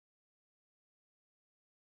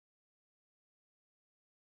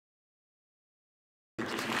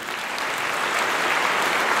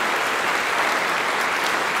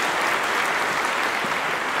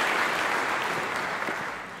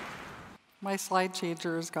My slide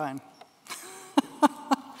changer is gone.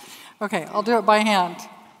 Okay, I'll do it by hand.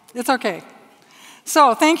 It's okay.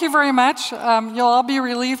 So thank you very much. You'll all be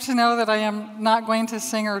relieved to know that I am not going to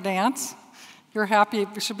sing or dance. You're happy,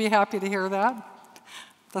 you should be happy to hear that.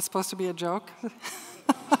 That's supposed to be a joke.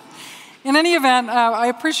 In any event, I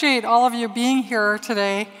appreciate all of you being here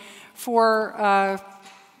today for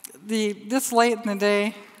this late in the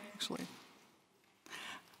day, actually.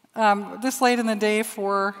 This late in the day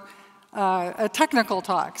for a technical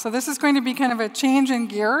talk. So this is going to be kind of a change in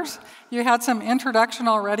gears. You had some introduction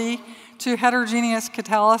already to heterogeneous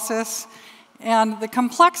catalysis and the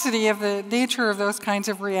complexity of the nature of those kinds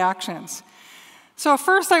of reactions. So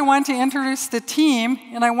first I want to introduce the team,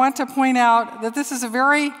 and I want to point out that this is a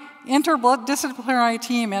very interdisciplinary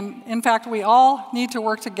team, and in fact we all need to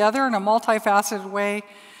work together in a multifaceted way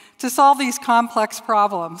to solve these complex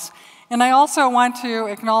problems. And I also want to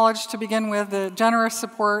acknowledge, to begin with, the generous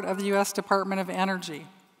support of the US Department of Energy.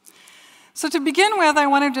 So to begin with, I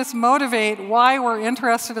want to just motivate why we're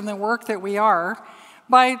interested in the work that we are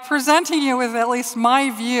by presenting you with at least my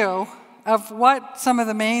view of what some of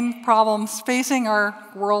the main problems facing our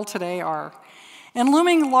world today are. And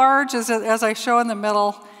looming large, as I show in the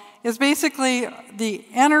middle, is basically the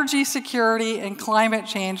energy security and climate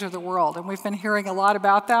change of the world. And we've been hearing a lot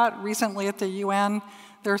about that recently at the UN.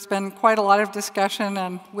 There's been quite a lot of discussion,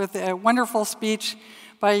 and with a wonderful speech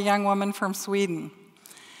by a young woman from Sweden.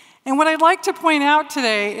 And what I'd like to point out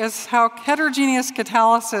today is how heterogeneous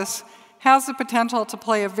catalysis has the potential to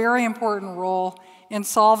play a very important role in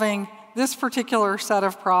solving this particular set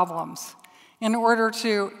of problems in order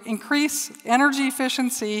to increase energy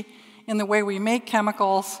efficiency in the way we make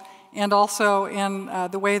chemicals and also in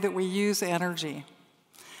the way that we use energy.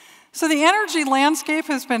 So the energy landscape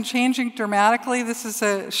has been changing dramatically. This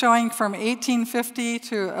is showing from 1850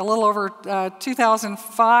 to a little over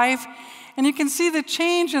 2005. And you can see the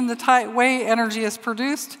change in the way energy is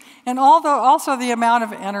produced and also the amount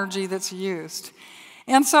of energy that's used.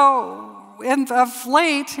 And so of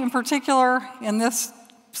late, in particular in this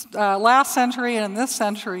last century and in this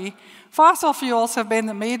century, fossil fuels have been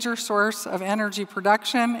the major source of energy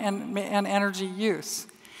production and energy use.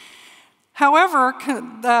 However,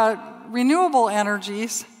 renewable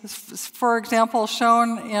energies, for example,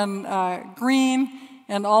 shown in green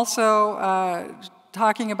and also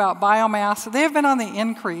talking about biomass, they have been on the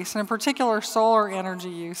increase, and in particular solar energy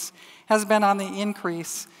use has been on the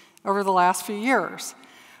increase over the last few years.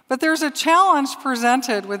 But there's a challenge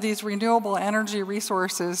presented with these renewable energy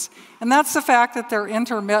resources, and that's the fact that they're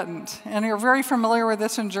intermittent. And you're very familiar with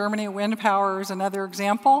this in Germany. Wind power is another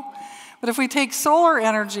example. But if we take solar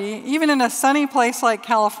energy, even in a sunny place like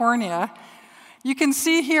California, you can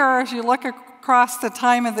see here, as you look across the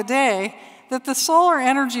time of the day, that the solar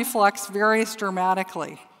energy flux varies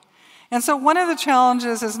dramatically. And so one of the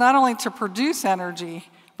challenges is not only to produce energy,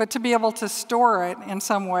 but to be able to store it in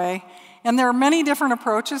some way. And there are many different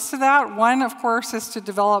approaches to that. One, of course, is to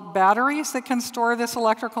develop batteries that can store this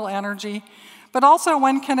electrical energy. But also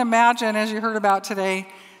one can imagine, as you heard about today,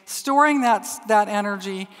 storing that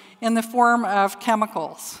energy in the form of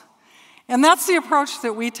chemicals. And that's the approach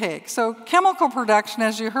that we take. So chemical production,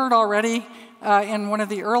 as you heard already in one of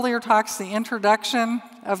the earlier talks, the introduction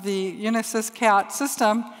of the UniSysCat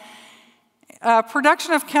system,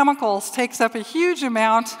 production of chemicals takes up a huge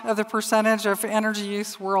amount of the percentage of energy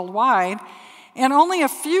use worldwide, and only a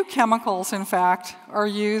few chemicals, in fact, are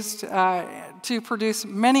used to produce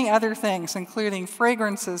many other things, including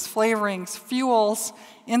fragrances, flavorings, fuels,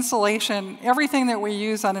 insulation, everything that we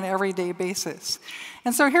use on an everyday basis.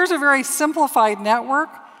 And so here's a very simplified network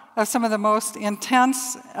of some of the most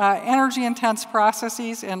intense, energy-intense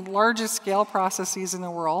processes and largest scale processes in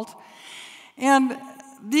the world. And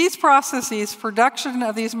these processes, production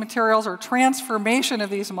of these materials or transformation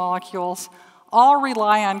of these molecules, all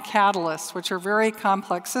rely on catalysts, which are very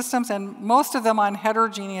complex systems, and most of them on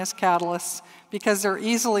heterogeneous catalysts because they're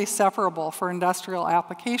easily separable for industrial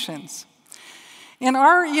applications. In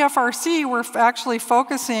our EFRC, we're actually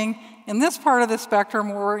focusing in this part of the spectrum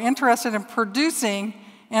where we're interested in producing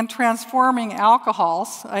and transforming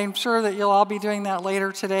alcohols. I'm sure that you'll all be doing that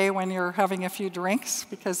later today when you're having a few drinks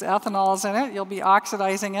because ethanol is in it. You'll be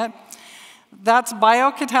oxidizing it. That's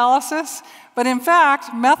biocatalysis. But in fact,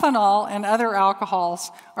 methanol and other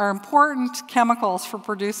alcohols are important chemicals for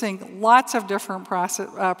producing lots of different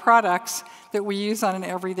products that we use on an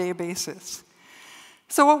everyday basis.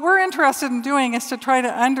 So what we're interested in doing is to try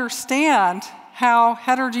to understand how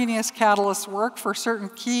heterogeneous catalysts work for certain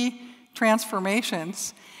key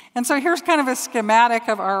transformations. And so here's kind of a schematic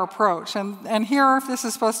of our approach. And here, this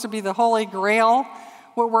is supposed to be the holy grail.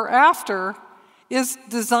 What we're after is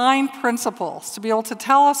design principles, to be able to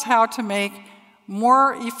tell us how to make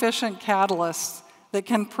more efficient catalysts that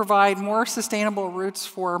can provide more sustainable routes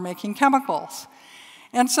for making chemicals.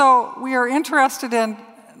 And so we are interested in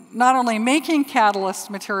not only making catalyst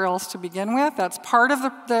materials to begin with, that's part of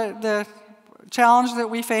the challenge that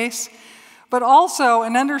we face, but also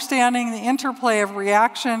in understanding the interplay of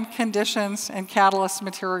reaction conditions and catalyst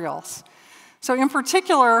materials. So in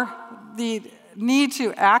particular, the need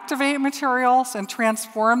to activate materials and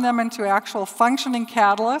transform them into actual functioning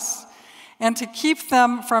catalysts, and to keep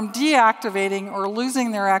them from deactivating or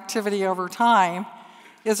losing their activity over time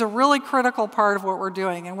is a really critical part of what we're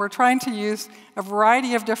doing. And we're trying to use a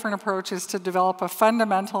variety of different approaches to develop a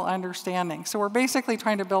fundamental understanding. So we're basically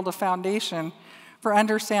trying to build a foundation for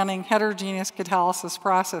understanding heterogeneous catalysis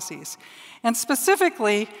processes. And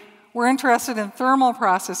specifically, we're interested in thermal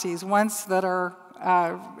processes, ones that are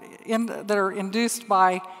induced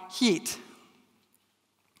by heat.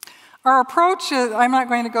 Our approach is, I'm not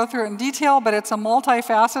going to go through it in detail, but it's a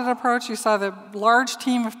multifaceted approach. You saw the large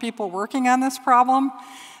team of people working on this problem.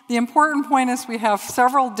 The important point is we have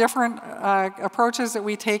several different approaches that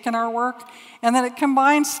we take in our work, and that it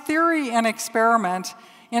combines theory and experiment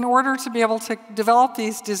in order to be able to develop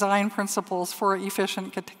these design principles for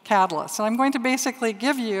efficient catalysts. And I'm going to basically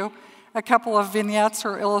give you a couple of vignettes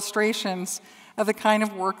or illustrations of the kind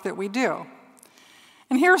of work that we do.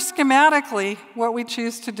 And here's schematically what we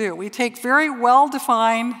choose to do. We take very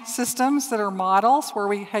well-defined systems that are models where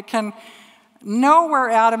we can know where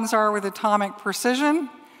atoms are with atomic precision.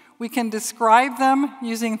 We can describe them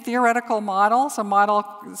using theoretical models, a model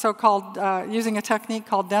so-called, using a technique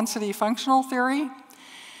called density functional theory.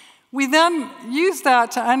 We then use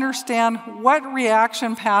that to understand what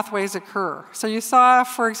reaction pathways occur. So you saw,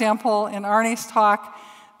 for example, in Arne's talk,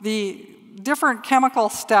 the different chemical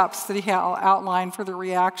steps that he outlined for the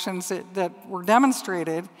reactions that were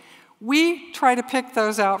demonstrated. We try to pick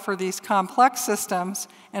those out for these complex systems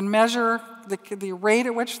and measure the rate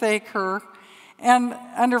at which they occur, and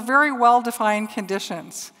under very well-defined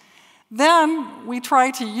conditions. Then we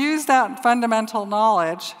try to use that fundamental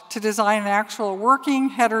knowledge to design an actual working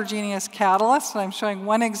heterogeneous catalyst. And I'm showing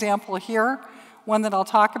one example here, one that I'll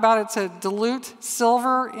talk about. It's a dilute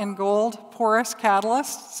silver in gold porous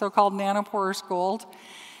catalyst, so-called nanoporous gold.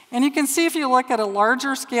 And you can see if you look at a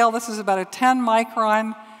larger scale, this is about a 10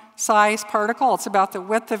 micron size particle. It's about the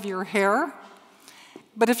width of your hair.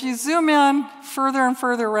 But if you zoom in further and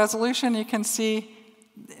further resolution, you can see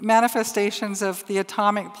manifestations of the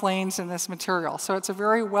atomic planes in this material. So it's a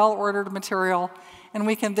very well-ordered material, and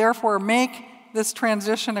we can therefore make this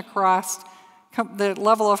transition across the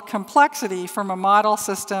level of complexity from a model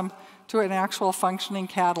system to an actual functioning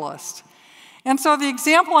catalyst. And so the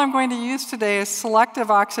example I'm going to use today is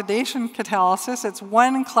selective oxidation catalysis. It's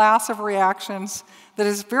one class of reactions that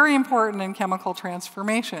is very important in chemical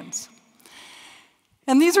transformations.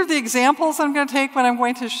 And these are the examples I'm going to take. What I'm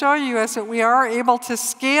going to show you is that we are able to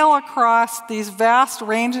scale across these vast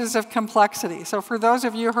ranges of complexity. So for those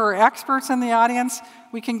of you who are experts in the audience,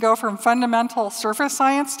 we can go from fundamental surface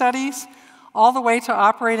science studies all the way to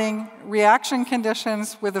operating reaction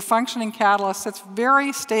conditions with a functioning catalyst that's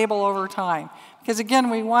very stable over time. Because again,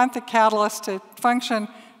 we want the catalyst to function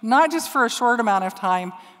not just for a short amount of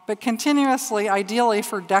time, but continuously, ideally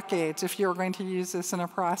for decades, if you're going to use this in a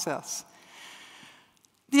process.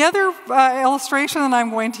 The other illustration that I'm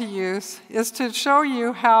going to use is to show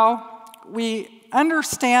you how we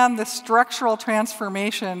understand the structural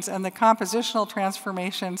transformations and the compositional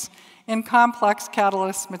transformations in complex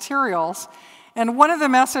catalyst materials. And one of the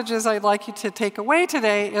messages I'd like you to take away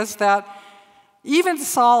today is that even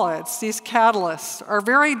solids, these catalysts, are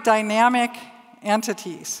very dynamic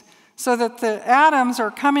entities, so that the atoms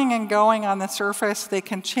are coming and going on the surface. They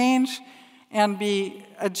can change and be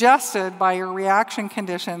adjusted by your reaction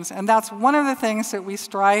conditions. And that's one of the things that we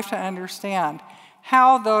strive to understand,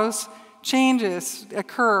 how those changes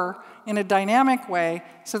occur in a dynamic way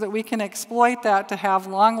so that we can exploit that to have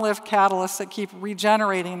long-lived catalysts that keep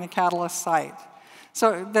regenerating the catalyst site.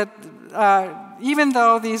 So that even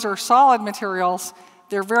though these are solid materials,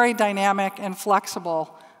 they're very dynamic and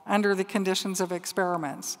flexible under the conditions of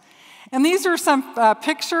experiments. And these are some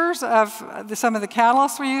pictures of some of the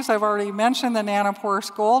catalysts we use. I've already mentioned the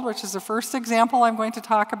nanoporous gold, which is the first example I'm going to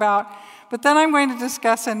talk about. But then I'm going to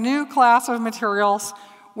discuss a new class of materials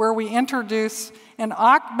where we introduce an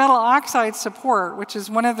metal oxide support, which is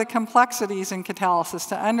one of the complexities in catalysis,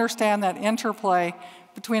 to understand that interplay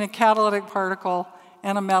between a catalytic particle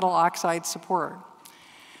and a metal oxide support.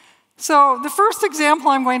 So the first example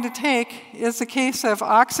I'm going to take is the case of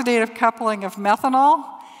oxidative coupling of methanol.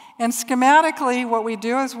 And schematically, what we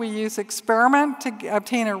do is we use experiment to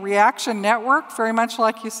obtain a reaction network, very much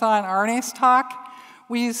like you saw in Arne's talk.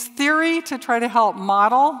 We use theory to try to help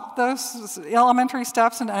model those elementary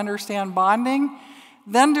steps and understand bonding,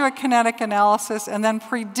 then do a kinetic analysis, and then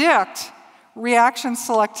predict reaction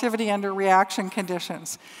selectivity under reaction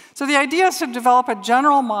conditions. So the idea is to develop a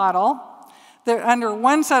general model that under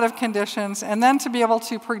one set of conditions, and then to be able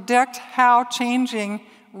to predict how changing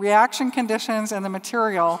reaction conditions and the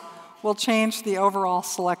material will change the overall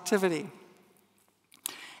selectivity.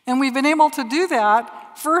 And we've been able to do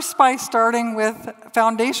that first by starting with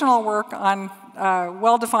foundational work on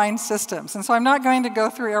well-defined systems. And so I'm not going to go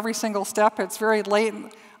through every single step. It's very late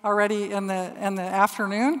already in the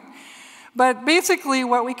afternoon. But basically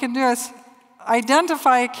what we can do is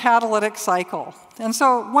identify a catalytic cycle. And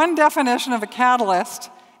so one definition of a catalyst,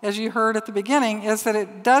 as you heard at the beginning, is that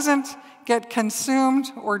it doesn't get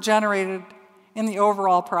consumed or generated in the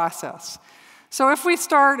overall process. So if we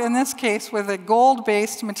start, in this case, with a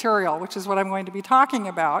gold-based material, which is what I'm going to be talking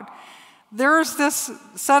about, there's this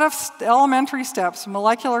set of elementary steps,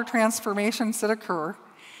 molecular transformations that occur.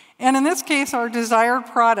 And in this case, our desired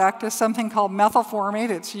product is something called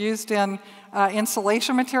methylformate. It's used in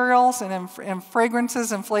insulation materials and in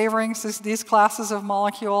fragrances and flavorings, these classes of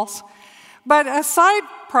molecules. But a side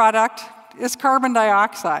product is carbon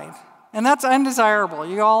dioxide, and that's undesirable.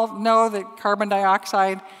 You all know that carbon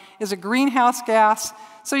dioxide is a greenhouse gas,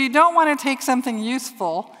 so you don't want to take something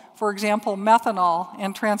useful, for example, methanol,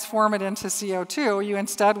 and transform it into CO2. You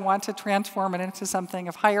instead want to transform it into something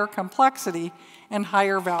of higher complexity and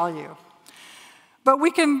higher value. But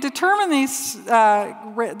we can determine this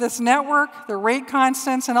network, the rate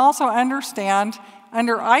constants, and also understand,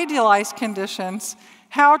 under idealized conditions,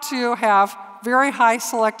 how to have very high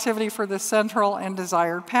selectivity for the central and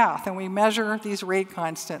desired path. And we measure these rate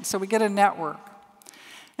constants, so we get a network.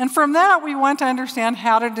 And from that, we want to understand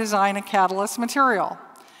how to design a catalyst material.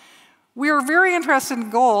 We are very interested in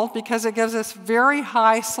gold because it gives us very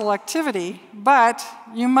high selectivity, but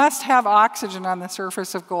you must have oxygen on the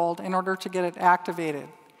surface of gold in order to get it activated.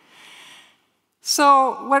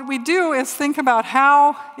 So what we do is think about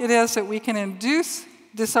how it is that we can induce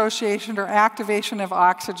dissociation or activation of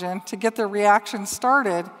oxygen to get the reaction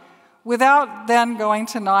started without then going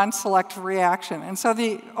to non-selective reaction. And so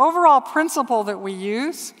the overall principle that we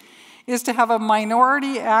use is to have a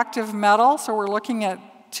minority active metal, so we're looking at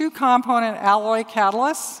two-component alloy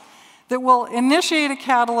catalysts that will initiate a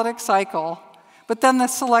catalytic cycle, but then the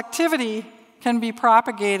selectivity can be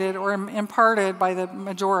propagated or imparted by the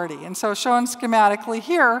majority. And so shown schematically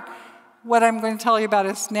here, what I'm going to tell you about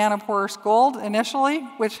is nanoporous gold initially,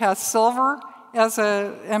 which has silver as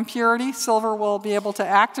an impurity. Silver will be able to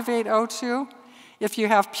activate O2. If you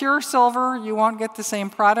have pure silver, you won't get the same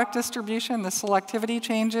product distribution. The selectivity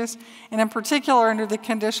changes. And in particular, under the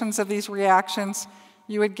conditions of these reactions,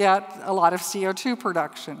 you would get a lot of CO2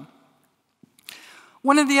 production.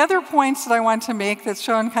 One of the other points that I want to make that's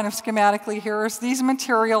shown kind of schematically here is these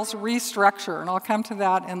materials restructure, and I'll come to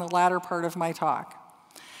that in the latter part of my talk.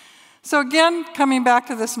 So again, coming back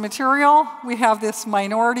to this material, we have this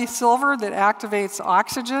minority silver that activates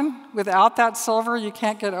oxygen. Without that silver, you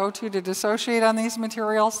can't get O2 to dissociate on these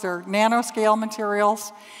materials. They're nanoscale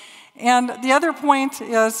materials. And the other point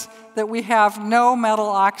is that we have no metal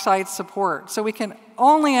oxide support. So we can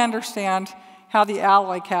only understand how the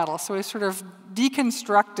alloy catalyst, so we sort of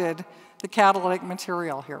deconstructed the catalytic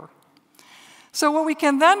material here. So what we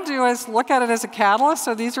can then do is look at it as a catalyst.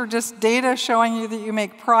 So these are just data showing you that you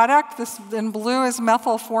make product. This in blue is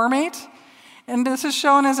methylformate. And this is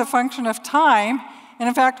shown as a function of time. And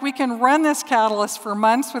in fact, we can run this catalyst for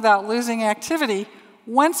months without losing activity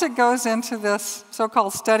once it goes into this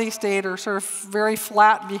so-called steady state or sort of very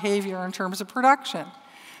flat behavior in terms of production.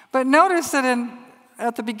 But notice that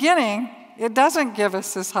at the beginning, it doesn't give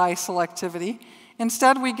us this high selectivity.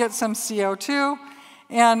 Instead, we get some CO2,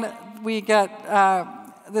 and we get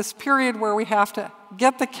this period where we have to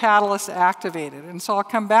get the catalyst activated. And so I'll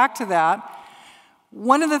come back to that.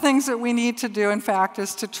 One of the things that we need to do, in fact,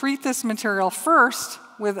 is to treat this material first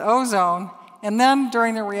with ozone, and then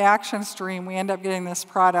during the reaction stream, we end up getting this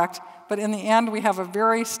product. But in the end, we have a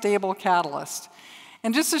very stable catalyst.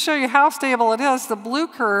 And just to show you how stable it is, the blue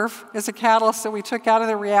curve is a catalyst that we took out of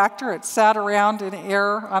the reactor. It sat around in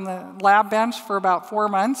air on the lab bench for about 4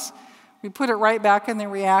 months. We put it right back in the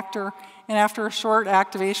reactor, and after a short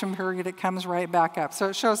activation period, it comes right back up. So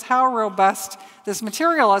it shows how robust this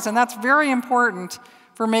material is, and that's very important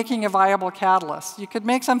for making a viable catalyst. You could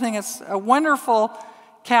make something that's a wonderful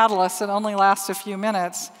catalyst that only lasts a few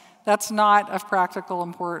minutes. That's not of practical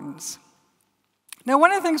importance. Now,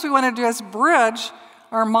 one of the things we want to do is bridge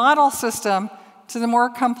our model system to the more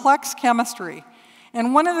complex chemistry.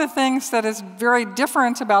 And one of the things that is very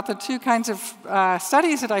different about the two kinds of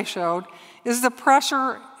studies that I showed is the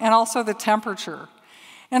pressure and also the temperature.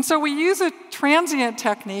 And so we use a transient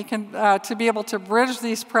technique to be able to bridge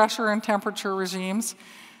these pressure and temperature regimes.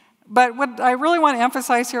 But what I really want to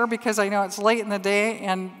emphasize here, because I know it's late in the day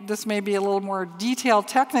and this may be a little more detailed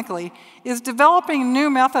technically, is developing new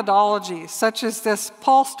methodologies, such as this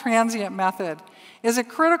pulse transient method, is a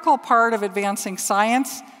critical part of advancing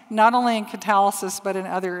science, not only in catalysis, but in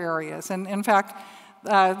other areas. And in fact,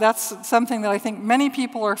 that's something that I think many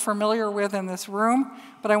people are familiar with in this room,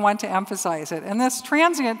 but I want to emphasize it. And this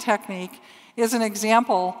transient technique is an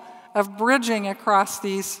example of bridging across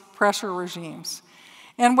these pressure regimes.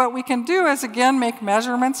 And what we can do is, again, make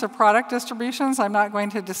measurements of product distributions. I'm not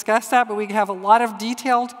going to discuss that, but we have a lot of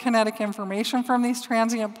detailed kinetic information from these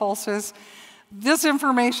transient pulses. This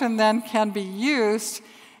information then can be used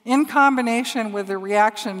in combination with the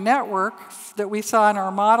reaction network that we saw in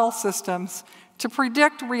our model systems to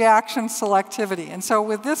predict reaction selectivity. And so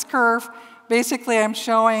with this curve, basically I'm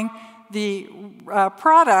showing the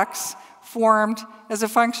products formed as a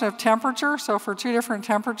function of temperature, so for two different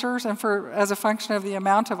temperatures, and as a function of the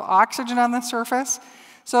amount of oxygen on the surface.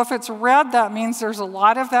 So if it's red, that means there's a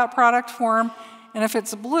lot of that product formed, and if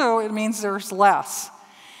it's blue, it means there's less.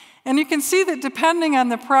 And you can see that depending on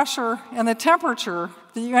the pressure and the temperature,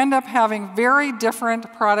 that you end up having very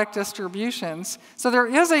different product distributions. So there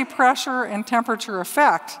is a pressure and temperature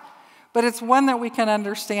effect, but it's one that we can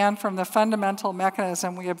understand from the fundamental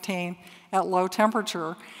mechanism we obtain at low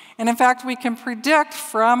temperature. And in fact, we can predict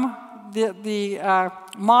from the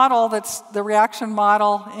model that's the reaction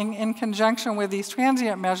model in conjunction with these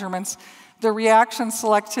transient measurements, the reaction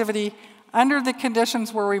selectivity under the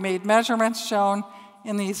conditions where we made measurements shown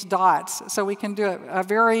in these dots. So we can do a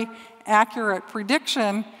very accurate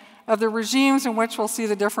prediction of the regimes in which we'll see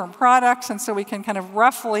the different products, and so we can kind of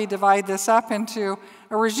roughly divide this up into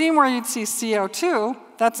a regime where you'd see CO2,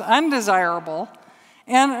 that's undesirable,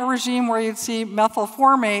 and a regime where you'd see methyl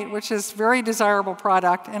formate, which is very desirable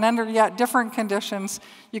product, and under yet different conditions,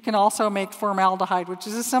 you can also make formaldehyde, which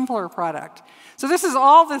is a simpler product. So this is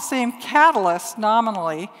all the same catalyst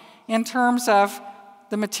nominally in terms of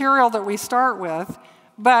the material that we start with,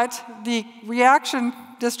 but the reaction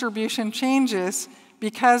distribution changes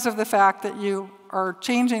because of the fact that you are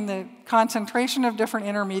changing the concentration of different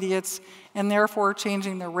intermediates and therefore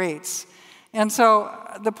changing the rates. And so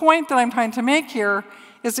the point that I'm trying to make here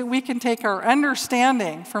is that we can take our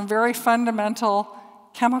understanding from very fundamental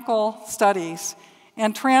chemical studies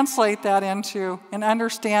and translate that into an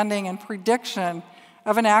understanding and prediction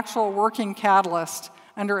of an actual working catalyst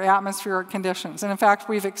under atmospheric conditions. And in fact,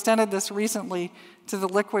 we've extended this recently to the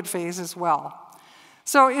liquid phase as well.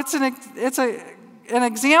 So it's an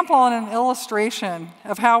example and an illustration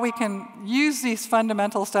of how we can use these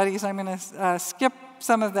fundamental studies. I'm going to skip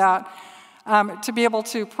some of that to be able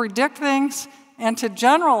to predict things and to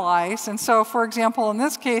generalize. And so, for example, in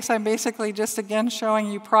this case, I'm basically just again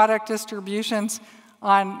showing you product distributions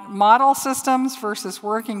on model systems versus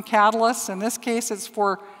working catalysts. In this case, it's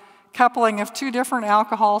for coupling of two different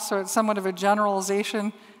alcohols, so it's somewhat of a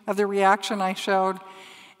generalization of the reaction I showed.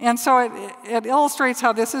 And so it illustrates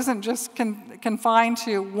how this isn't just confined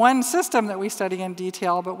to one system that we study in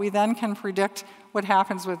detail, but we then can predict what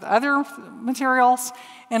happens with other materials.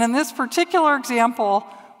 And in this particular example,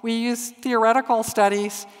 we use theoretical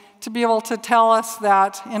studies to be able to tell us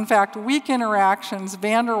that, in fact, weak interactions,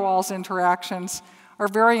 van der Waals interactions, are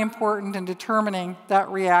very important in determining that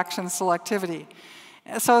reaction selectivity.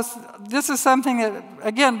 So this is something that,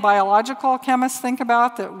 again, biological chemists think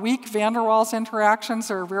about, that weak van der Waals interactions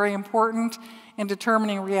are very important in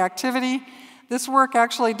determining reactivity. This work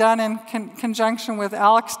actually done in conjunction with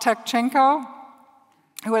Alex Tekchenko,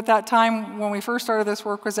 who at that time, when we first started this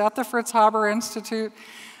work, was at the Fritz Haber Institute,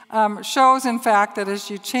 shows, in fact, that as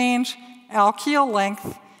you change alkyl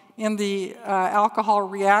length in the alcohol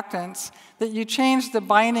reactants, that you change the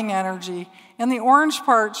binding energy. And the orange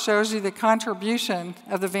part shows you the contribution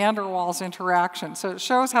of the van der Waals interaction. So it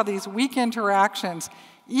shows how these weak interactions,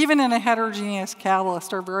 even in a heterogeneous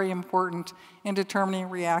catalyst, are very important in determining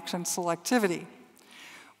reaction selectivity.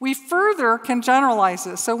 We further can generalize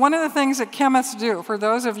this. So one of the things that chemists do, for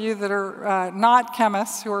those of you that are not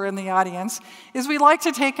chemists who are in the audience, is we like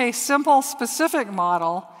to take a simple, specific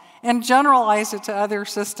model and generalize it to other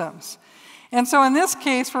systems. And so in this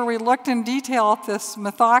case, where we looked in detail at this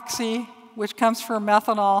methoxy, which comes from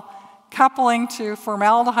methanol, coupling to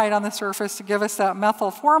formaldehyde on the surface to give us that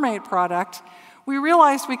methyl formate product, we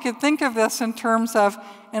realized we could think of this in terms of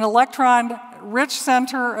an electron electron-rich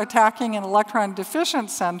center attacking an electron-deficient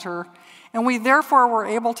center, and we therefore were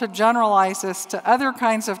able to generalize this to other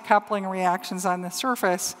kinds of coupling reactions on the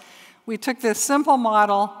surface. We took this simple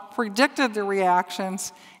model, predicted the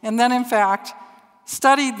reactions, and then in fact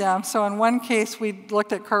studied them. So in one case we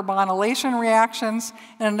looked at carbonylation reactions,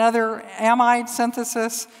 and another amide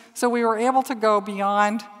synthesis. So we were able to go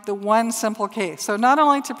beyond the one simple case. So not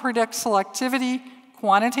only to predict selectivity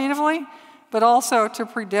quantitatively, but also to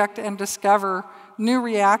predict and discover new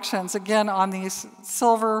reactions, again on these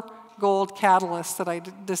silver-gold catalysts that I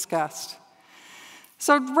discussed.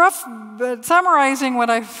 So summarizing what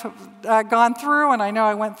I've gone through, and I know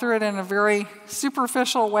I went through it in a very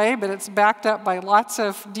superficial way, but it's backed up by lots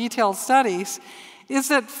of detailed studies, is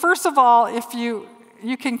that first of all, if you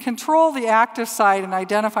can control the active site and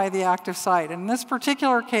identify the active site. In this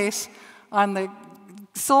particular case, on the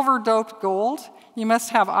silver-doped gold, you must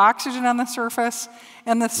have oxygen on the surface,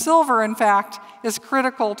 and the silver, in fact, is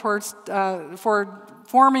critical towards, for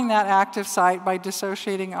forming that active site by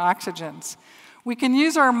dissociating oxygens. We can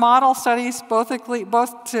use our model studies both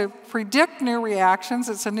to predict new reactions,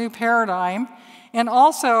 it's a new paradigm, and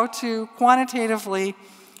also to quantitatively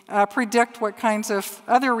predict what kinds of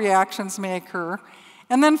other reactions may occur.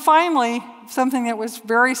 And then finally, something that was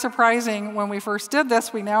very surprising when we first did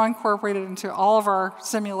this, we now incorporate it into all of our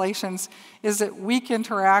simulations, is that weak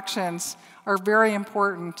interactions are very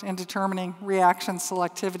important in determining reaction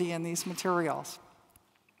selectivity in these materials.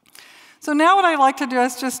 So now what I'd like to do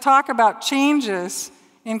is just talk about changes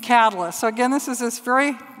in catalysts. So again, this is this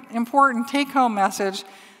very important take-home message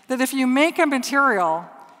that if you make a material,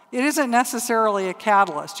 it isn't necessarily a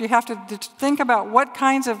catalyst. You have to think about what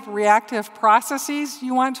kinds of reactive processes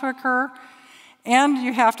you want to occur, and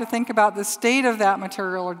you have to think about the state of that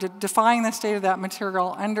material, or define the state of that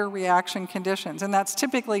material under reaction conditions. And that's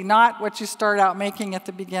typically not what you start out making at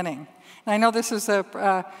the beginning. And I know this is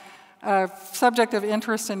a subject of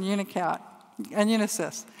interest in UniCat and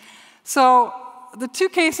UniSys. So the two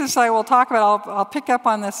cases I will talk about, I'll pick up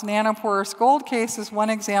on this nanoporous gold case as one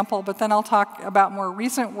example, but then I'll talk about more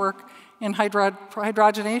recent work in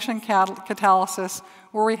hydrogenation catalysis,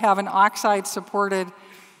 where we have an oxide-supported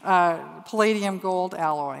palladium gold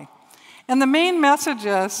alloy. And the main message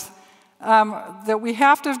is that we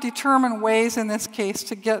have to determine ways in this case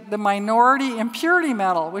to get the minority impurity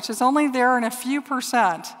metal, which is only there in a few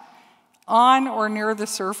percent, on or near the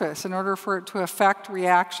surface in order for it to affect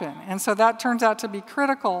reaction. And so that turns out to be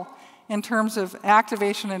critical in terms of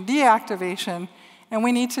activation and deactivation, and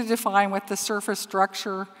we need to define what the surface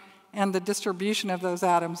structure and the distribution of those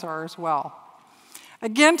atoms are as well.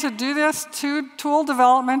 Again, to do this, tool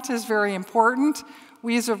development is very important.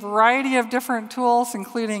 We use a variety of different tools,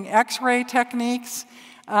 including X-ray techniques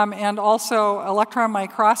and also electron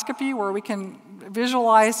microscopy, where we can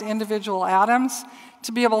visualize individual atoms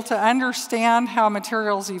to be able to understand how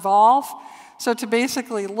materials evolve. So to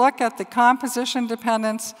basically look at the composition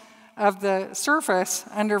dependence of the surface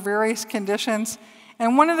under various conditions.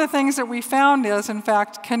 And one of the things that we found is, in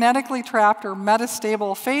fact, kinetically trapped or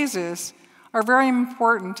metastable phases are very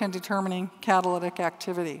important in determining catalytic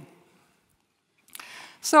activity.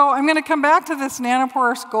 So I'm going to come back to this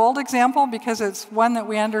nanoporous gold example because it's one that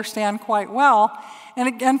we understand quite well, and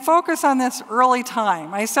again, focus on this early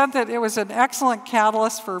time. I said that it was an excellent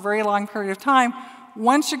catalyst for a very long period of time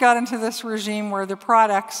once you got into this regime where the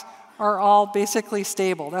products are all basically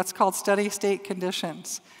stable. That's called steady state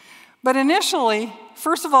conditions. But initially,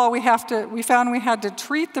 first of all, we found we had to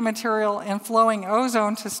treat the material in flowing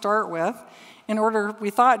ozone to start with in order, we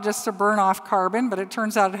thought, just to burn off carbon, but it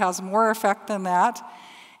turns out it has more effect than that.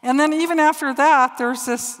 And then even after that, there's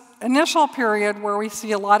this initial period where we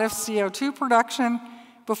see a lot of CO2 production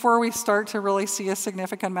before we start to really see a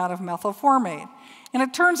significant amount of methylformate. And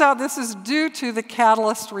it turns out this is due to the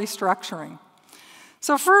catalyst restructuring.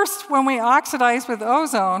 So first, when we oxidize with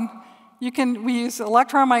ozone, we use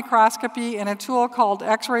electron microscopy and a tool called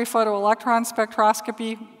X-ray photoelectron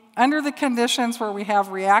spectroscopy under the conditions where we have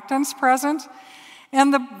reactants present.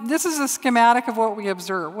 And this is a schematic of what we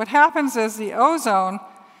observe. What happens is the ozone,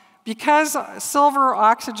 because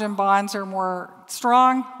silver-oxygen bonds are more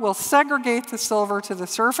strong, will segregate the silver to the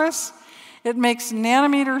surface. It makes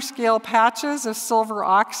nanometer-scale patches of silver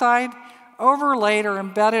oxide overlaid or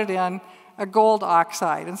embedded in a gold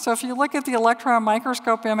oxide. And so if you look at the electron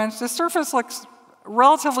microscope image, the surface looks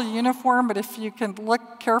relatively uniform, but if you can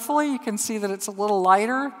look carefully, you can see that it's a little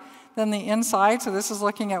lighter than the inside. So this is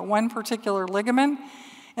looking at one particular ligament,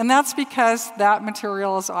 and that's because that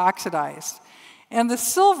material is oxidized. And the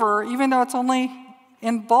silver, even though it's only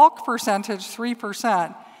in bulk percentage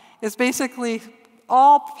 3%, is basically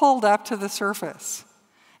all pulled up to the surface.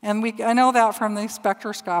 And I know that from the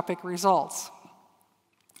spectroscopic results.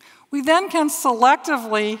 We then can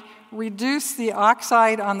selectively reduce the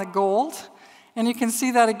oxide on the gold. And you can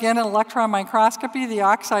see that again in electron microscopy. The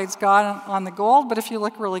oxide's gone on the gold, but if you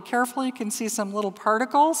look really carefully, you can see some little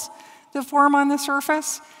particles that form on the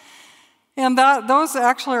surface. And those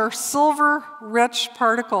actually are silver-rich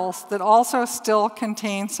particles that also still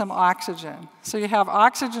contain some oxygen. So you have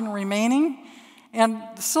oxygen remaining, and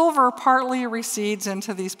silver partly recedes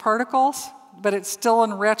into these particles, but it's still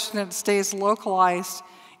enriched and it stays localized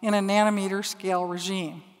in a nanometer scale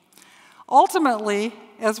regime. Ultimately,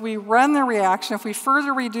 as we run the reaction, if we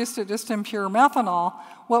further reduce it just to impure methanol,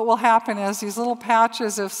 what will happen is these little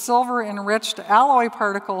patches of silver-enriched alloy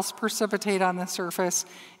particles precipitate on the surface.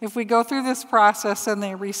 If we go through this process, then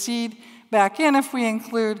they recede back in if we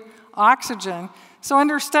include oxygen. So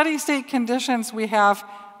under steady-state conditions, we have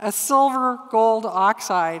a silver-gold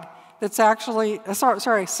oxide that's actually,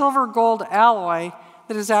 silver-gold alloy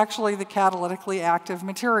that is actually the catalytically active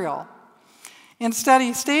material. In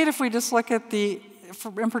steady state, if we just look at the,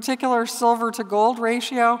 in particular, silver to gold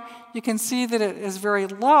ratio, you can see that it is very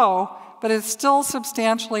low, but it's still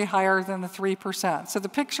substantially higher than the 3%. So the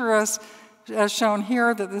picture is, as shown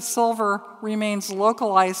here, that the silver remains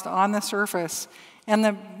localized on the surface.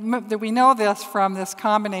 And we know this from this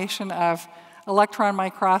combination of electron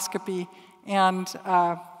microscopy and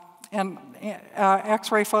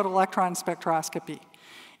X-ray photoelectron spectroscopy.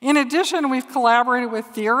 In addition, we've collaborated with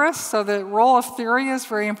theorists, so the role of theory is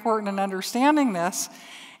very important in understanding this.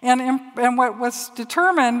 And what was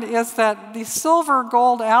determined is that the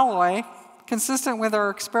silver-gold alloy, consistent with our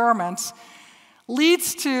experiments,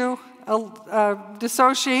 leads to a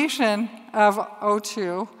dissociation of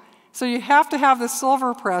O2. So you have to have the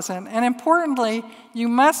silver present, and importantly, you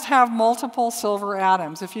must have multiple silver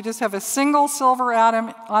atoms. If you just have a single silver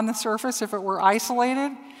atom on the surface, if it were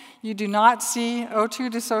isolated, you do not see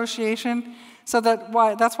O2 dissociation. So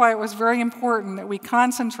that's why it was very important that we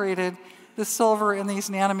concentrated the silver in these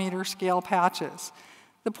nanometer scale patches.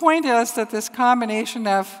 The point is that this combination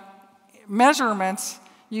of measurements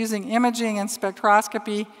using imaging and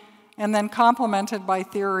spectroscopy and then complemented by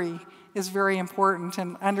theory is very important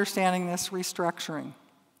in understanding this restructuring.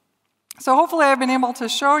 So hopefully I've been able to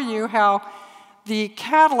show you how the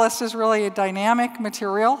catalyst is really a dynamic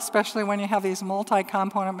material, especially when you have these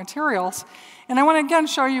multi-component materials. And I want to again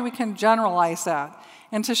show you we can generalize that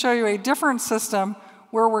and to show you a different system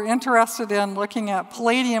where we're interested in looking at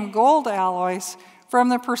palladium-gold alloys from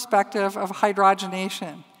the perspective of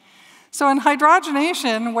hydrogenation. So in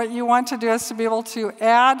hydrogenation, what you want to do is to be able to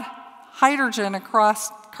add hydrogen across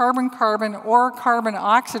carbon-carbon or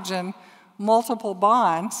carbon-oxygen multiple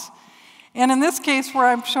bonds. And in this case, where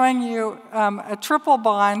I'm showing you a triple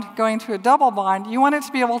bond going to a double bond, you want it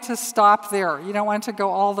to be able to stop there. You don't want it to go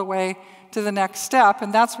all the way to the next step,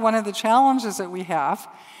 and that's one of the challenges that we have.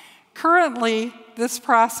 Currently, this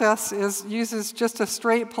process uses just a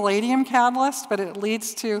straight palladium catalyst, but it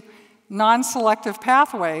leads to non-selective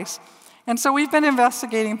pathways. And so we've been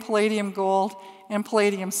investigating palladium gold and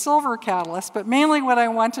palladium silver catalysts, but mainly what I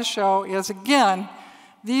want to show is, again,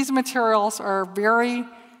 these materials are very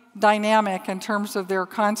dynamic in terms of their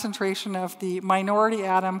concentration of the minority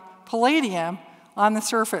atom palladium on the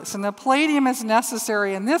surface. And the palladium is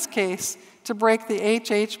necessary in this case to break the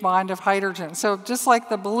HH bond of hydrogen. So just like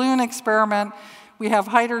the balloon experiment, we have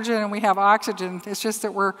hydrogen and we have oxygen. It's just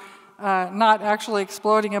that we're not actually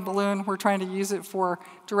exploding a balloon. We're trying to use it for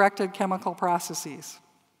directed chemical processes.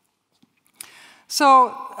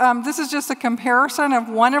 So this is just a comparison of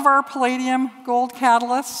one of our palladium gold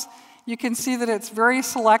catalysts. You can see that it's very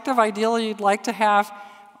selective. Ideally, you'd like to have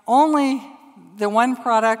only the one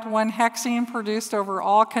product, one hexene produced over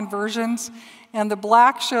all conversions. And the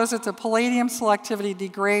black shows that the palladium selectivity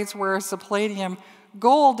degrades, whereas the palladium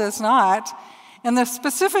gold does not. And the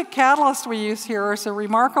specific catalyst we use here is a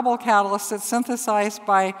remarkable catalyst that's synthesized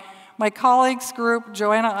by my colleague's group,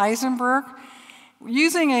 Joanna Eisenberg,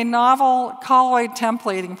 using a novel colloid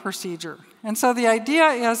templating procedure. And so the idea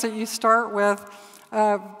is that you start with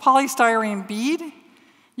a polystyrene bead.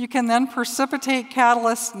 You can then precipitate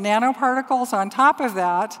catalyst nanoparticles on top of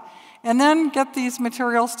that, and then get these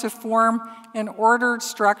materials to form an ordered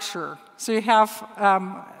structure. So you have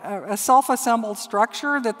a self-assembled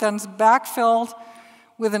structure that then's backfilled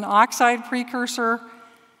with an oxide precursor.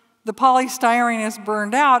 The polystyrene is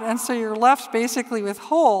burned out, and so you're left basically with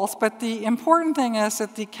holes. But the important thing is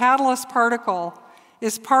that the catalyst particle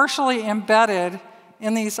is partially embedded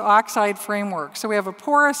in these oxide frameworks. So we have a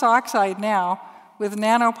porous oxide now with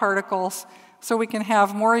nanoparticles, so we can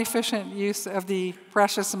have more efficient use of the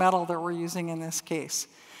precious metal that we're using in this case.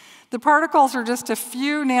 The particles are just a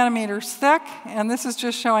few nanometers thick, and this is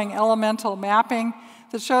just showing elemental mapping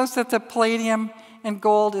that shows that the palladium and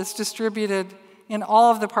gold is distributed in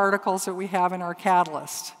all of the particles that we have in our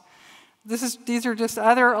catalyst. These are just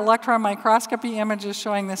other electron microscopy images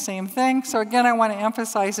showing the same thing. So again, I want to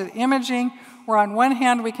emphasize that imaging, where on one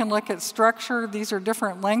hand we can look at structure. These are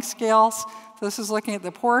different length scales. So this is looking at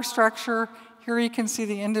the pore structure. Here you can see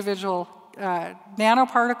the individual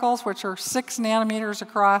nanoparticles, which are 6 nanometers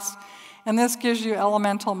across. And this gives you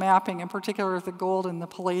elemental mapping, in particular the gold and the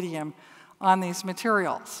palladium on these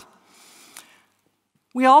materials.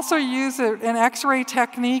 We also use an X-ray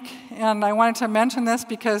technique, and I wanted to mention this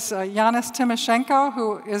because Yanis Timoshenko,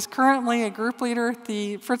 who is currently a group leader at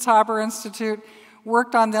the Fritz Haber Institute,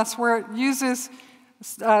 worked on this, where it uses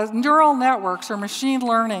neural networks or machine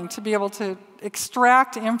learning to be able to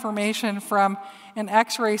extract information from an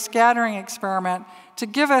X-ray scattering experiment to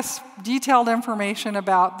give us detailed information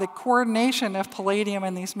about the coordination of palladium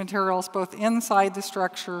in these materials, both inside the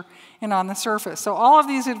structure and on the surface. So all of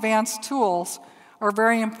these advanced tools are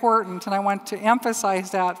very important, and I want to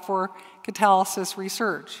emphasize that for catalysis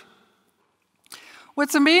research.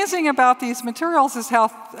 What's amazing about these materials is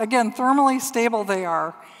how, again, thermally stable they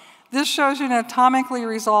are. This shows you an atomically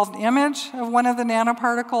resolved image of one of the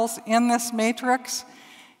nanoparticles in this matrix.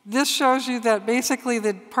 This shows you that basically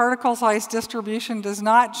the particle size distribution does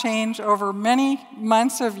not change over many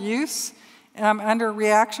months of use under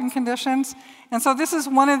reaction conditions. And so this is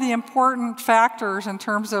one of the important factors in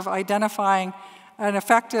terms of identifying an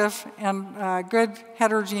effective and good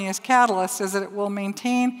heterogeneous catalyst, is that it will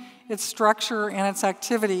maintain its structure and its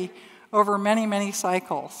activity over many, many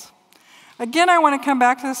cycles. Again, I want to come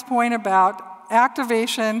back to this point about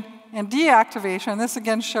activation and deactivation. This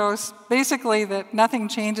again shows basically that nothing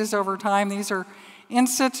changes over time. These are in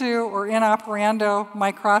situ or in operando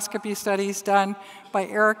microscopy studies done by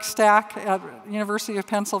Eric Stack at University of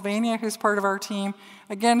Pennsylvania, who's part of our team,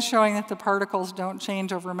 again showing that the particles don't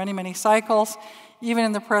change over many, many cycles, even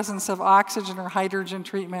in the presence of oxygen or hydrogen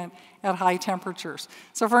treatment at high temperatures.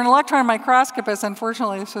 So for an electron microscopist,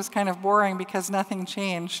 unfortunately, this was kind of boring because nothing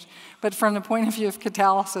changed. But from the point of view of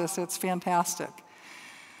catalysis, it's fantastic.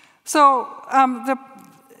 So the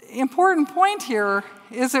important point here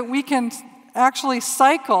is that we can actually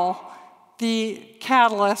cycle the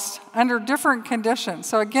catalyst under different conditions.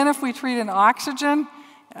 So again, if we treat an oxygen,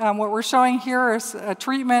 what we're showing here is a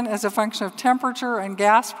treatment as a function of temperature and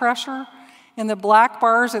gas pressure. In the black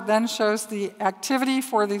bars, it then shows the activity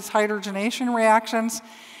for these hydrogenation reactions.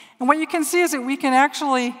 And what you can see is that we can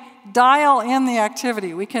actually dial in the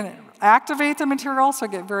activity. We can activate the material, so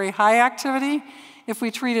get very high activity. If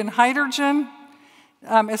we treat in hydrogen,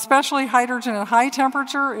 especially hydrogen at high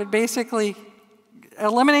temperature, it basically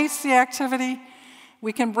eliminates the activity.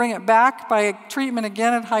 We can bring it back by treatment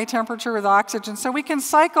again at high temperature with oxygen. So we can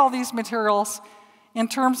cycle these materials in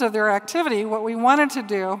terms of their activity. What we wanted to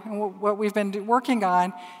do, and what we've been working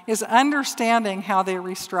on, is understanding how they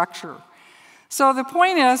restructure. So the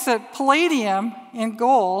point is that palladium in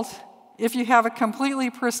gold, if you have a completely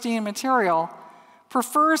pristine material,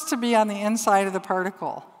 prefers to be on the inside of the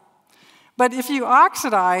particle. But if you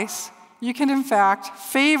oxidize, you can in fact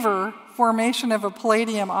favor formation of a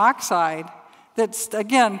palladium oxide that's,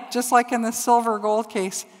 again, just like in the silver-gold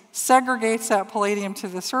case, segregates that palladium to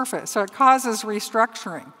the surface. So it causes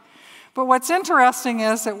restructuring. But what's interesting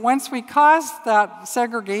is that once we cause that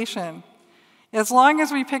segregation, as long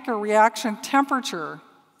as we pick a reaction temperature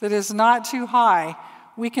that is not too high,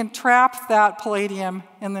 we can trap that palladium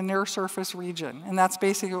in the near surface region. And that's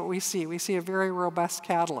basically what we see. We see a very robust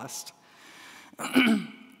catalyst.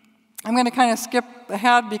 I'm going to kind of skip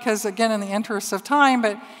ahead because, again, in the interest of time,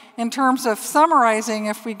 but in terms of summarizing,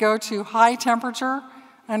 if we go to high temperature,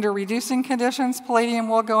 under reducing conditions, palladium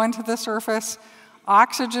will go into the surface.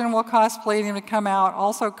 Oxygen will cause palladium to come out.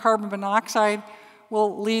 Also, carbon monoxide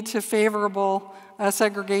will lead to favorable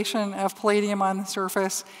segregation of palladium on the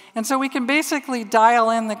surface. And so we can basically dial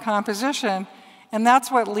in the composition, and that's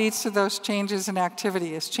what leads to those changes in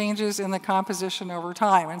activity, is changes in the composition over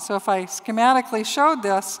time. And so if I schematically showed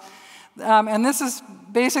this, and this is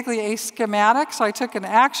basically a schematic, so I took an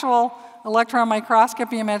actual electron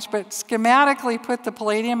microscopy image, but schematically put the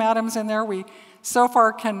palladium atoms in there. We so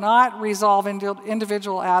far cannot resolve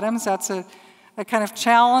individual atoms. That's a kind of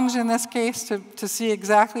challenge in this case to see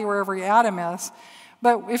exactly where every atom is.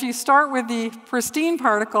 But if you start with the pristine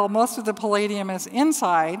particle, most of the palladium is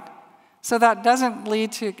inside, so that doesn't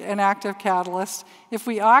lead to an active catalyst. If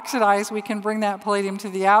we oxidize, we can bring that palladium to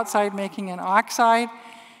the outside, making an oxide.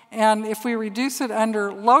 And if we reduce it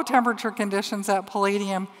under low temperature conditions, that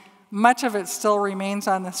palladium, much of it still remains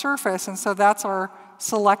on the surface, and so that's our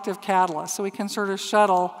selective catalysts. So we can sort of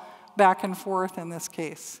shuttle back and forth in this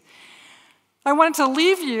case. I wanted to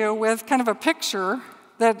leave you with kind of a picture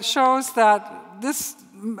that shows that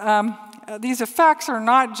these effects are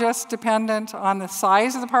not just dependent on the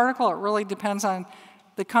size of the particle, it really depends on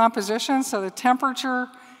the composition, so the temperature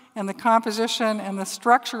and the composition and the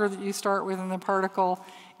structure that you start with in the particle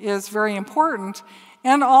is very important.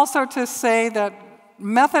 And also to say that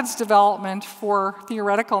methods development for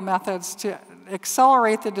theoretical methods to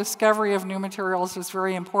accelerate the discovery of new materials is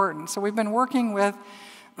very important. So we've been working with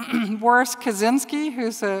Boris Kaczynski,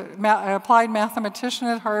 who's an applied mathematician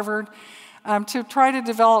at Harvard, to try to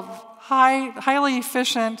develop highly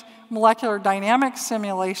efficient molecular dynamics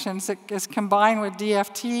simulations that is combined with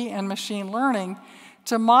DFT and machine learning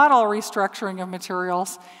to model restructuring of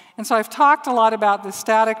materials. And so I've talked a lot about the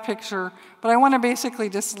static picture, but I want to basically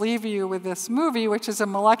just leave you with this movie, which is a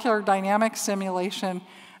molecular dynamics simulation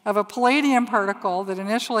of a palladium particle that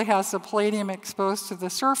initially has the palladium exposed to the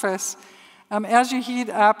surface. As you heat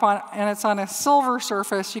up and it's on a silver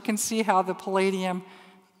surface, you can see how the palladium,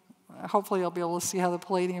 hopefully you'll be able to see how the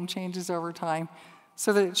palladium changes over time,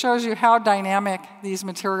 so that it shows you how dynamic these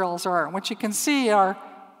materials are. And what you can see are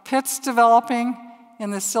pits developing in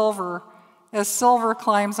the silver as silver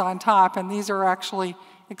climbs on top, and these are actually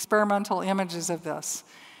experimental images of this.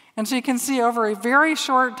 And so you can see over a very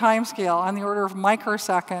short time scale, on the order of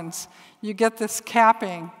microseconds, you get this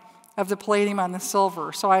capping of the palladium on the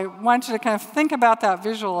silver. So I want you to kind of think about that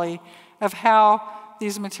visually, of how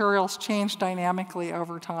these materials change dynamically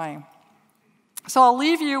over time. So I'll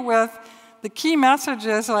leave you with the key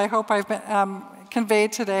messages that I hope I've been,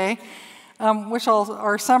 conveyed today, which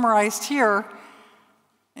are summarized here.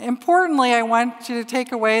 Importantly, I want you to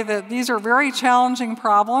take away that these are very challenging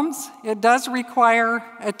problems. It does require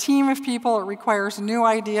a team of people. It requires new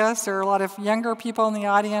ideas. There are a lot of younger people in the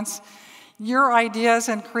audience. Your ideas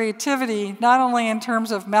and creativity, not only in terms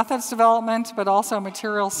of methods development, but also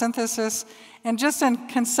material synthesis, and just in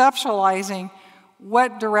conceptualizing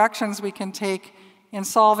what directions we can take in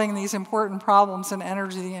solving these important problems in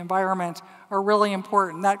energy and the environment, are really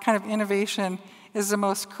important. That kind of innovation is the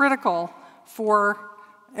most critical for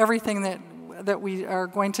everything that we are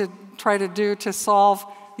going to try to do to solve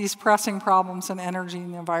these pressing problems in energy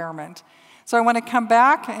and the environment. So I want to come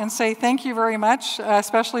back and say thank you very much,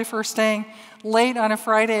 especially for staying late on a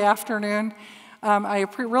Friday afternoon. I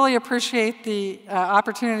really appreciate the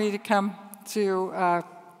opportunity to come to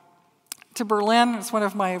Berlin. It's one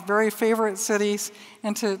of my very favorite cities,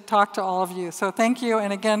 and to talk to all of you. So thank you,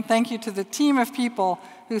 and again, thank you to the team of people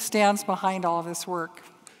who stands behind all of this work.